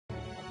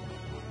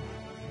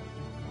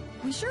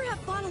We sure have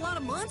fought a lot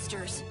of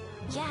monsters.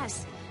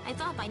 Yes, I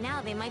thought by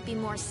now they might be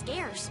more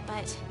scarce,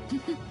 but...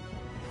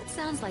 That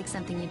sounds like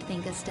something you'd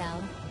think,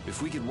 Estelle.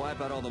 If we could wipe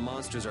out all the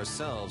monsters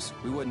ourselves,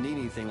 we wouldn't need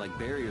anything like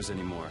barriers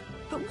anymore.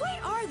 But why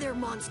are there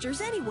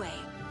monsters anyway?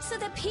 So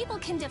that people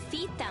can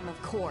defeat them,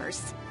 of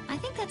course. I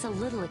think that's a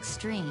little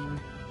extreme.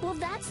 Well,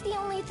 that's the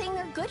only thing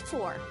they're good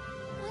for.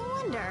 I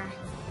wonder...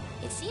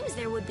 It seems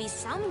there would be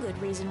some good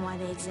reason why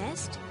they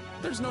exist.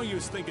 There's no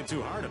use thinking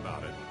too hard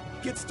about it.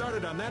 Get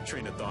started on that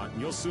train of thought,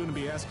 and you'll soon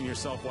be asking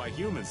yourself why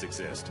humans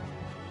exist.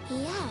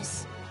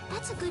 Yes,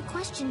 that's a good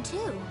question,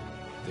 too.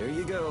 There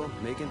you go,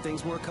 making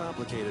things more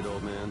complicated,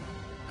 old man.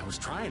 I was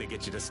trying to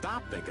get you to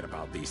stop thinking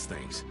about these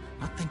things,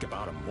 not think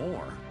about them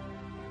more.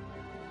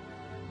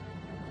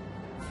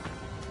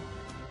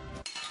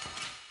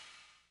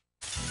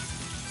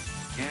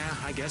 Yeah,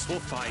 I guess we'll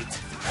fight.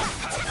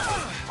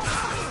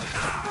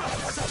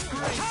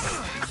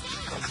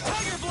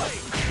 Tiger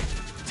Blade!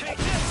 Take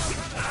this!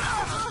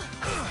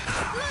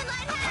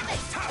 Moonlight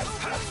Havoc!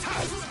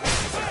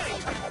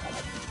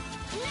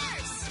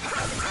 Nurse!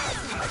 Alright,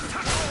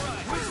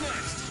 who's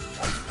next?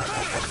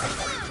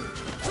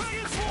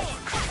 Dragon Swarm!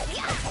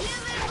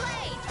 Human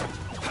Blade!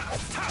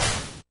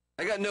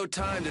 I got no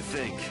time to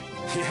think.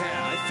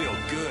 Yeah, I feel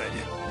good.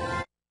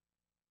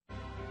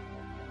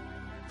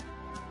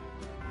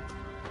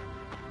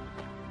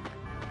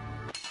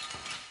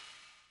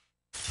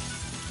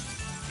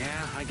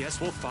 Yeah, I guess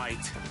we'll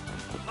fight.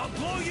 I'll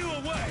blow you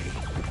away!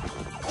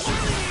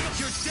 Shooting Eagle,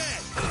 you're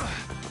dead!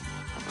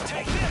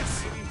 Take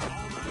this!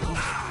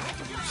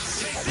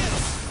 Take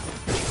this!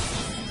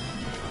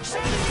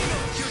 Shooting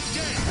Eagle, you're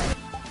dead!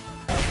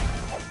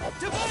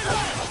 Divine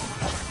Web!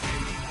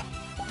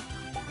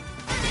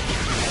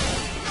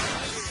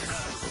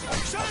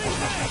 Shining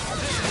Blade!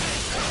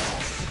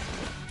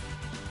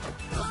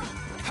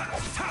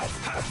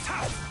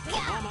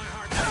 All my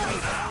heart,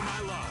 all my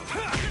love.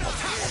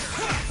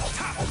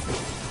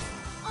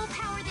 All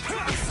power that's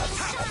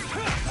shine!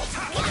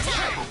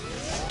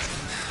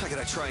 I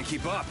gotta try and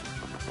keep up.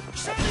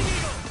 Shining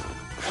Eagle!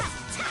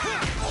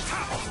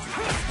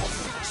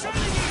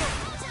 Shining Eagle!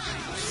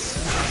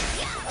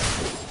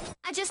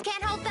 I just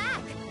can't hold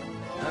back!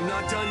 I'm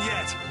not done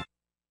yet.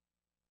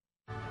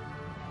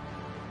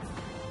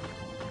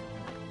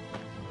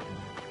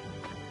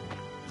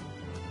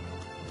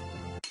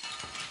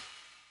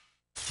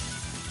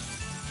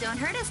 Don't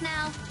hurt us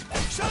now.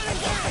 Shining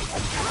Blade!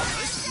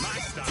 This is my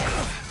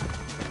style.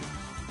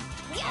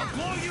 I'll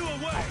blow you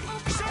away!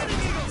 Shining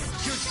Eagle,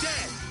 you're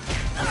dead!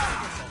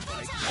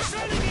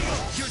 Shining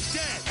Eagle, you're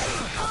dead!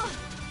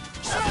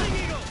 Shining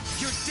Eagle,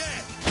 you're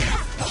dead!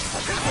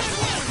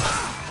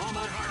 All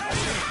my heart,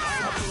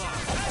 all my love.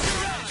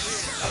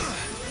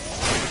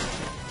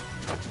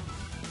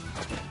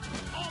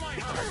 All my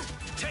heart,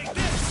 take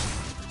this!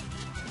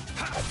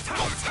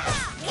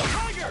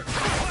 Tiger!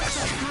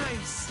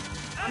 Nice!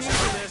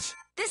 This.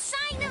 The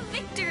sign of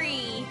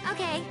victory!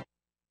 Okay.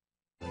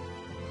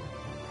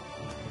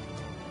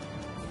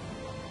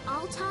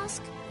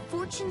 Altosk,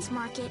 Fortune's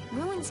Market,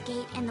 Ruin's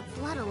Gate, and the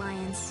Flood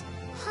Alliance.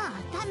 Huh,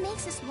 that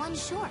makes us one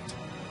short.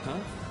 Huh?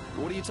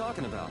 What are you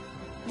talking about?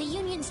 The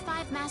Union's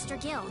 5 master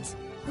guilds.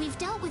 We've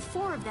dealt with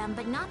 4 of them,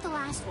 but not the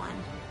last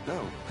one.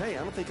 No. Hey, I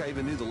don't think I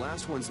even knew the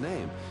last one's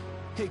name.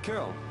 Hey,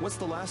 Carol, what's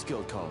the last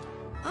guild called?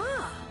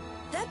 Ah,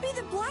 that'd be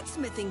the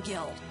Blacksmithing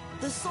Guild.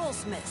 The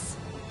Soulsmiths.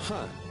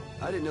 Huh.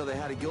 I didn't know they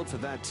had a guild for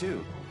that,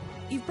 too.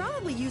 You've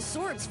probably used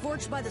swords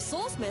forged by the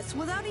Soulsmiths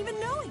without even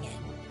knowing it.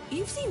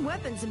 You've seen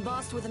weapons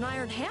embossed with an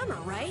iron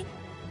hammer, right?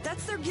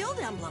 That's their guild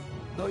emblem.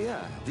 Oh,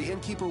 yeah. The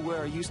innkeeper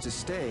where I used to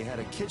stay had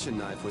a kitchen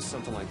knife with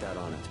something like that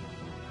on it.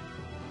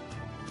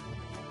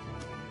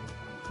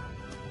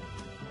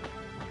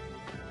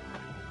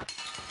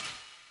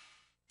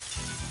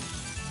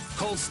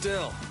 Hold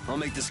still. I'll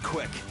make this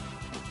quick.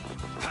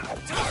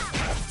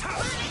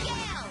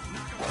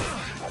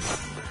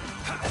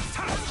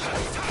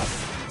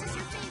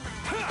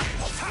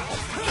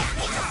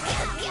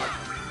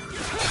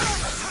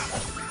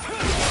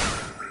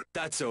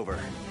 That's over.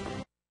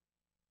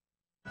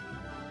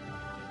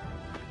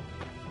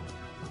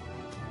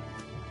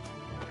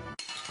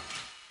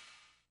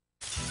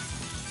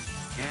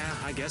 Yeah,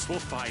 I guess we'll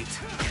fight.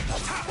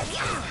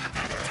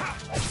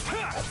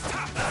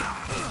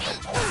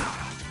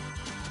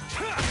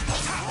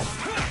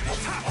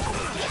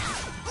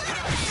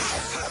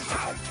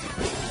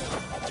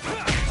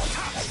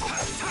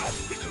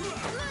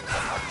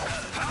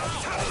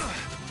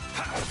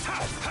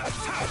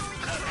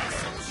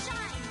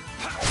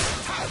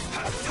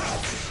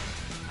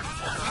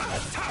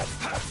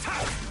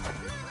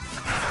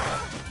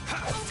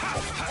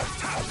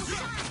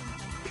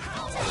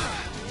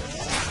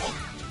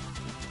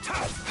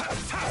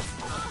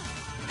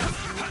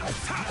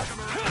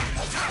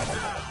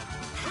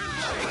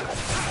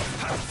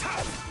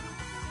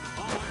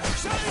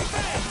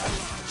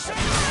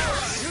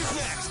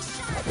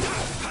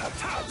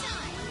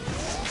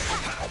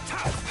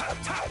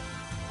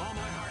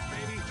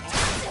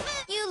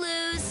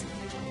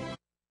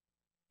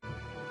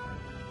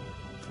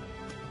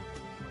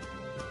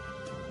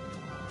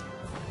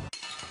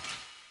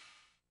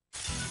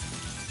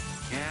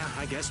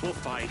 I guess we'll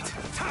fight.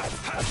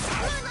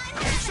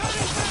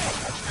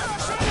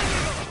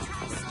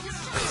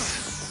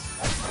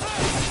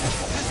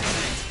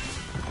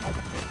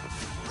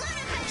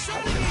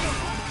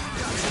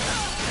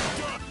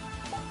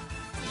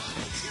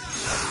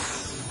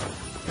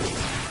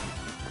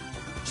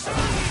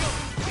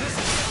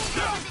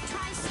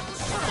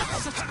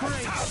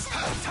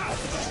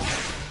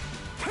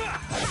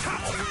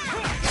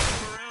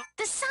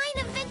 The sign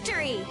of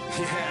victory!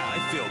 Yeah, I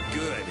feel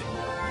good.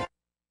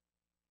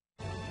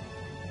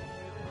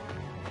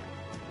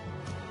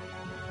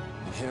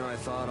 Here I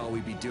thought all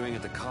we'd be doing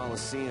at the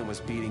Coliseum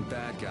was beating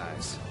bad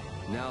guys.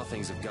 Now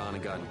things have gone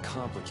and gotten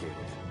complicated.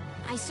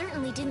 I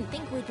certainly didn't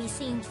think we'd be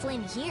seeing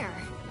Flynn here.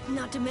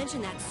 Not to mention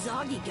that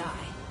Zoggy guy.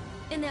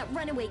 And that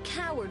runaway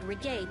coward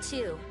Regaey,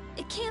 too.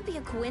 It can't be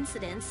a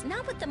coincidence,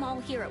 not with them all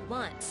here at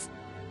once.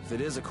 If it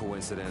is a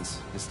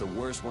coincidence, it's the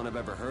worst one I've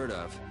ever heard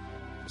of.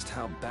 Just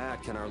how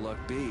bad can our luck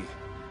be?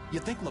 You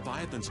think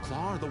Leviathan's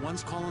Claw are the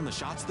ones calling the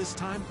shots this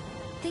time?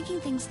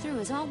 Thinking things through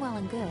is all well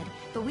and good,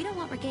 but we don't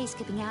want Regaey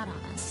skipping out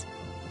on us.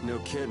 No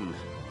kidding.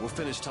 We'll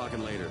finish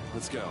talking later.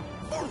 Let's go.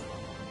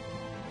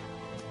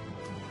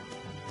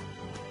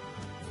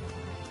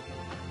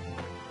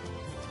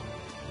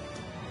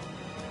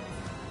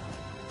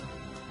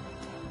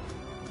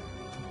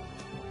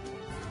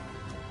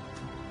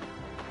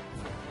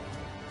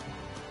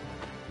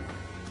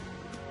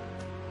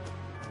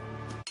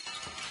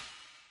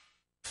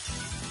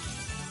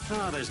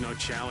 Oh, there's no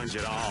challenge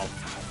at all.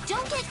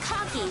 Don't get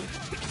cocky!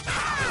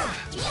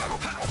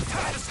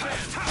 Time to spin!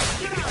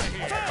 Get out of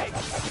here!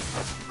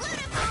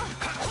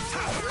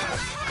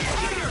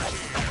 Tiger!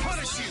 I'll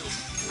punish you!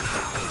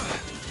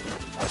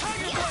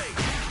 Tiger Blade!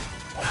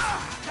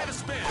 Had a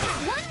spin!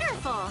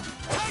 Wonderful!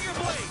 Tiger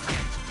Blade!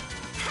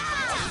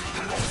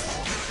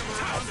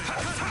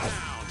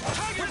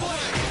 Tiger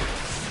Blade!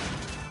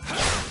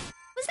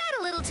 Was that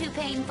a little too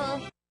painful?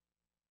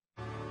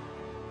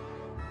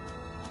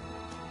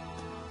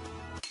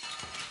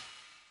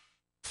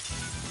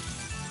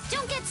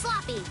 Don't get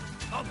sloppy!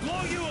 I'll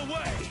blow you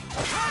away!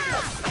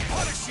 Tiger! I'll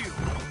punish you!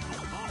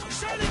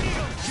 Shining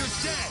Eagle! You're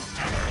dead!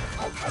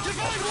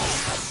 Divine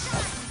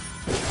Wolf!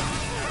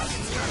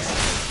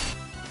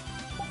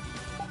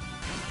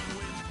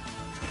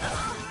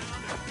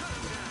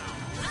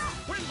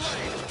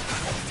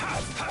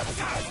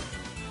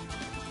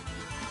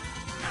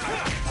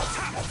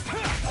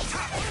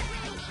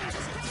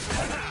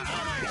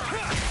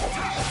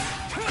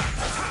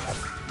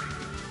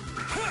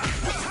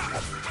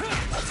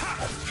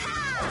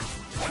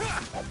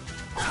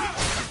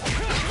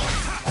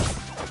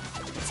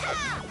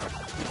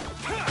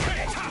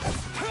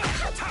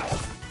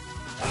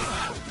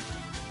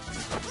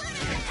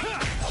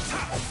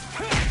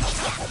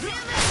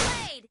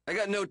 I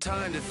got no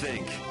time to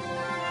think.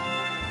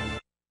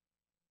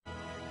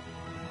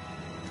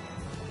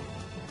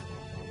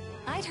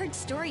 I'd heard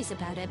stories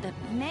about it, but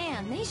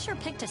man, they sure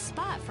picked a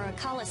spot for a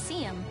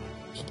Coliseum.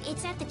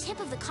 It's at the tip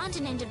of the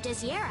continent of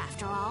Desier,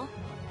 after all.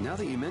 Now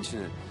that you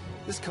mention it,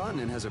 this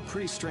continent has a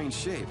pretty strange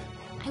shape.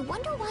 I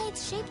wonder why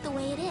it's shaped the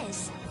way it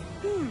is.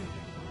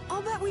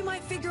 I'll bet we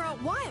might figure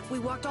out why if we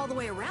walked all the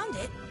way around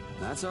it.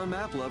 That's our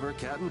map lover,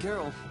 Cat and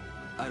Carol.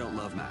 I don't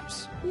love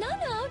maps. No,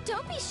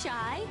 don't be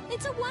shy.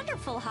 It's a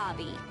wonderful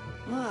hobby.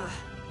 Ugh,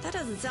 that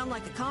doesn't sound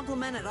like a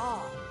compliment at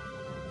all.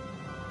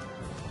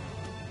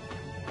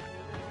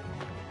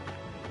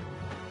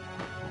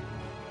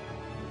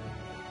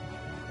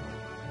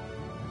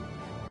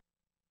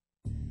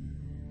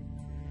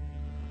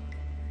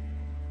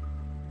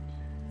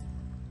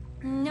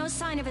 No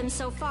sign of him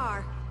so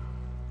far.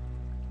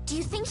 Do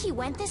you think he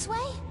went this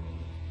way?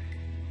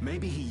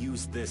 Maybe he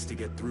used this to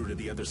get through to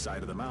the other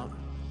side of the mountain.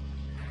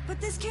 But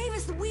this cave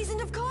is the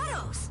Weasand of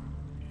Cados!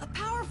 A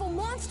powerful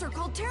monster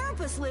called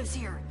Terrapus lives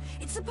here.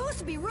 It's supposed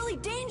to be really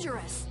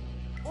dangerous.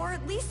 Or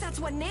at least that's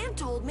what Nan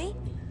told me.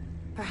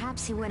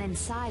 Perhaps he went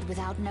inside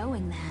without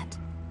knowing that.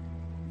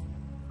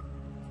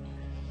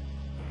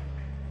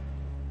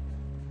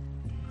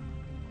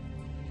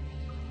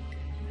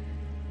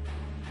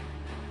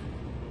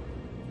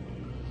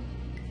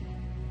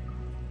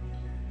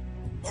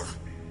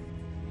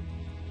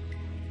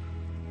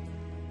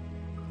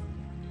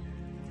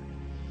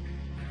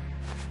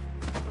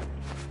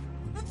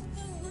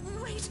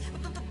 Wait,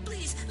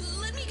 please,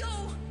 let me go!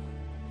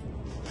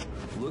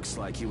 Looks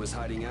like he was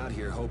hiding out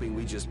here hoping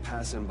we'd just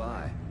pass him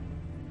by.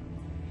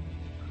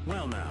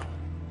 Well now,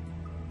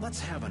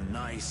 let's have a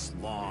nice,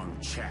 long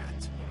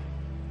chat.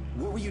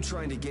 What were you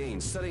trying to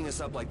gain, setting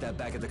us up like that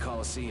back at the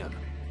Coliseum?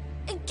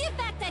 And give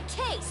back that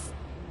case!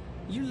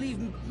 You leave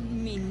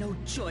me no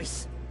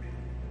choice.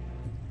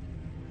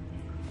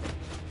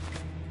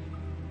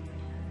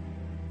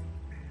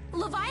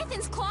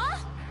 Leviathan's Claw?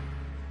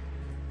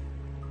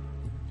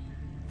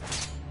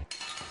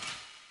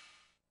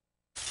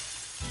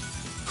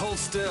 Hold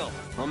still.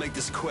 I'll make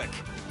this quick.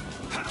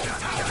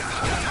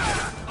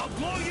 I'll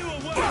blow you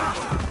away!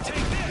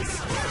 Take this!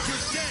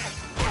 You're dead!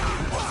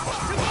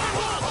 Divine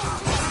Wolf!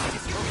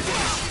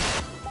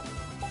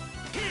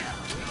 Here!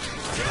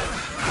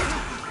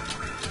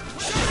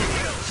 Shining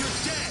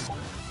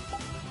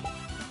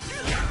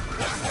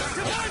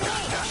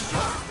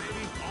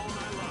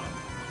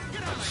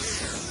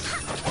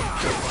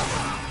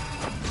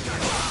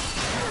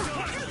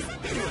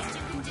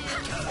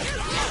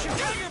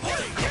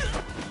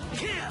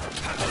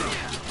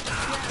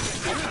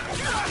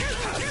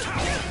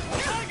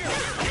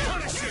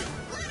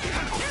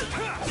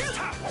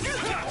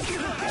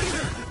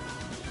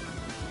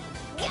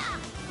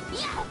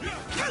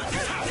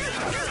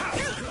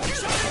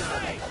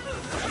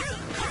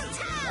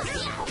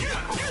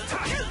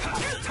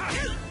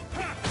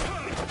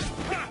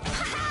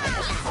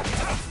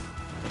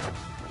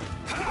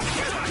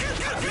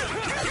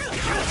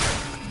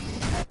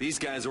These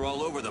guys are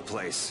all over the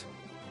place.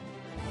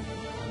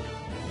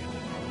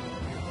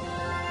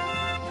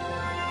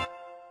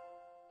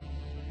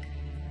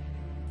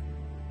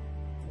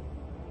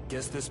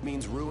 Guess this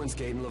means Ruins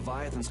Gate and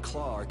Leviathan's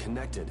Claw are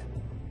connected.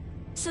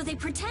 So they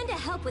pretend to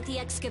help with the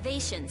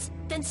excavations,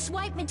 then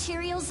swipe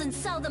materials and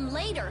sell them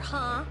later,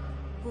 huh?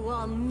 Oh,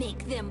 I'll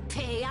make them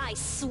pay, I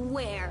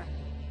swear.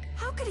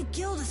 How could a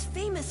guild as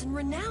famous and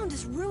renowned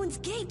as Ruins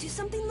Gate do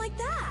something like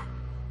that?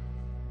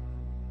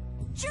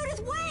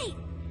 Judith, wait!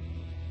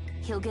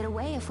 He'll get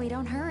away if we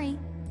don't hurry.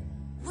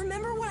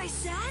 Remember what I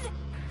said?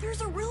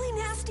 There's a really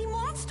nasty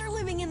monster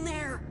living in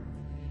there!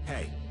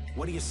 Hey,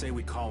 what do you say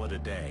we call it a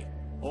day?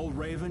 Old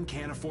Raven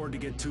can't afford to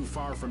get too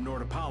far from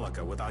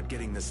Nordopolica without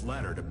getting this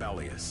letter to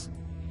Bellius.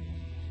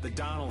 The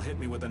Don'll hit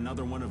me with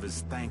another one of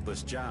his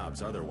thankless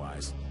jobs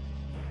otherwise.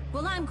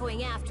 Well, I'm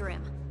going after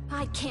him.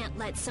 I can't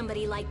let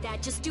somebody like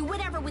that just do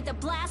whatever with the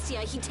Blastia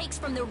he takes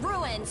from the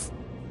ruins.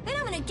 And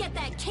I'm gonna get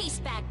that case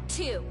back,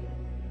 too.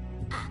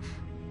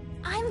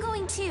 I'm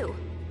going too.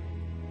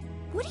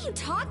 What are you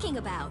talking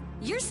about?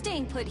 You're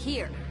staying put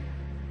here.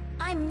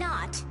 I'm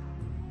not.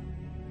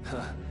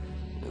 Huh.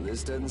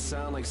 This doesn't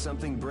sound like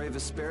something brave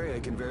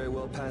Vesperia can very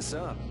well pass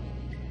up.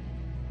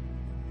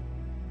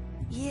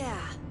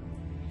 Yeah.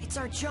 It's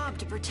our job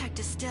to protect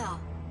Estelle.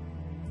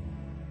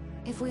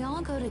 If we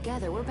all go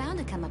together, we're bound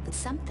to come up with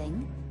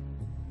something.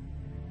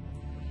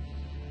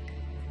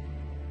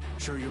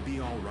 Sure you'll be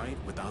all right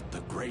without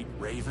the Great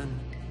Raven?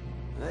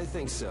 I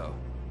think so.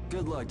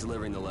 Good luck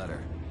delivering the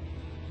letter.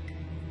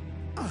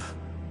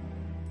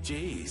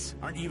 Jeez,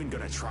 aren't you even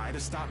gonna try to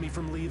stop me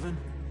from leaving?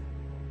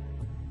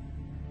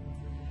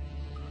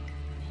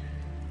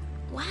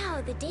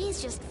 Wow, the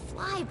days just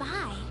fly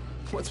by.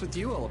 What's with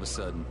you all of a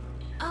sudden?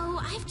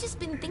 Oh, I've just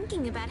been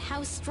thinking about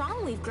how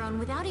strong we've grown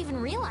without even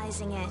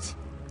realizing it.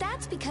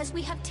 That's because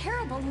we have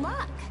terrible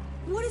luck.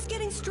 What does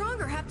getting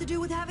stronger have to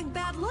do with having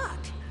bad luck?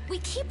 We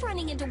keep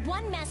running into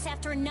one mess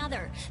after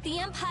another. The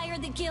Empire,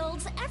 the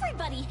guilds,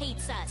 everybody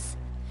hates us.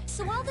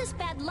 So all this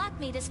bad luck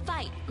made us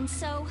fight, and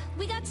so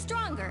we got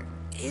stronger.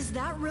 Is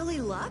that really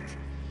luck?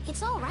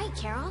 It's all right,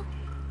 Carol.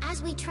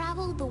 As we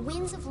travel, the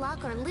winds of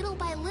luck are little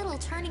by little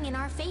turning in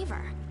our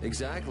favor.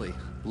 Exactly.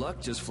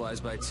 Luck just flies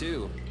by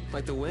too,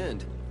 like the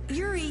wind.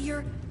 Yuri,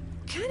 you're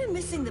kind of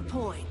missing the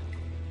point.